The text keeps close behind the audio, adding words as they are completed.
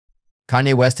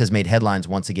Kanye West has made headlines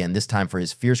once again, this time for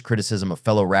his fierce criticism of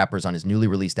fellow rappers on his newly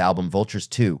released album Vultures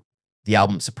 2. The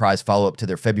album's surprise follow-up to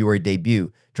their February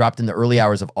debut dropped in the early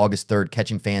hours of August 3rd,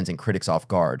 catching fans and critics off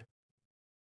guard.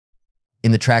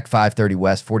 In the track 530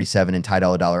 West, 47 and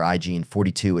Dolla IG and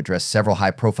 42 address several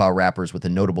high-profile rappers with a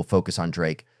notable focus on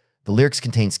Drake. The lyrics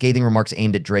contain scathing remarks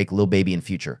aimed at Drake, Lil Baby, and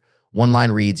Future. One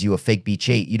line reads, "You a fake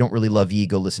B8, you don't really love ye,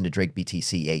 go listen to Drake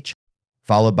BTCH,"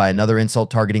 followed by another insult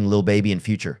targeting Lil Baby and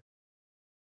Future.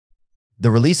 The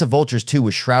release of Vultures 2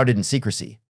 was shrouded in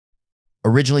secrecy.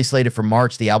 Originally slated for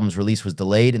March, the album's release was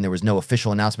delayed and there was no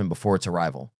official announcement before its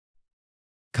arrival.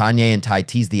 Kanye and Ty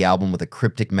teased the album with a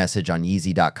cryptic message on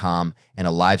Yeezy.com and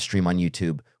a live stream on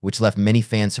YouTube, which left many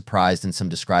fans surprised and some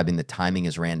describing the timing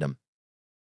as random.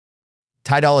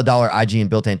 Ty Dolla IGN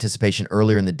built anticipation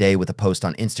earlier in the day with a post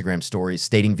on Instagram stories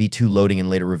stating V2 loading and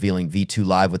later revealing V2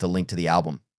 live with a link to the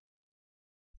album.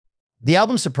 The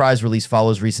album's surprise release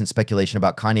follows recent speculation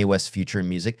about Kanye West's future in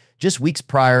music. Just weeks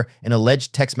prior, an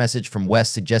alleged text message from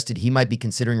West suggested he might be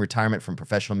considering retirement from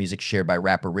professional music shared by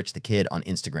rapper Rich the Kid on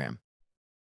Instagram.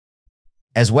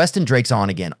 As West and Drake's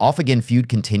on-again, off-again feud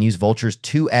continues, Vultures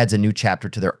 2 adds a new chapter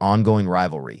to their ongoing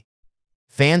rivalry.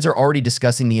 Fans are already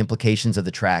discussing the implications of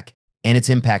the track and its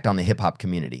impact on the hip-hop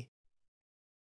community.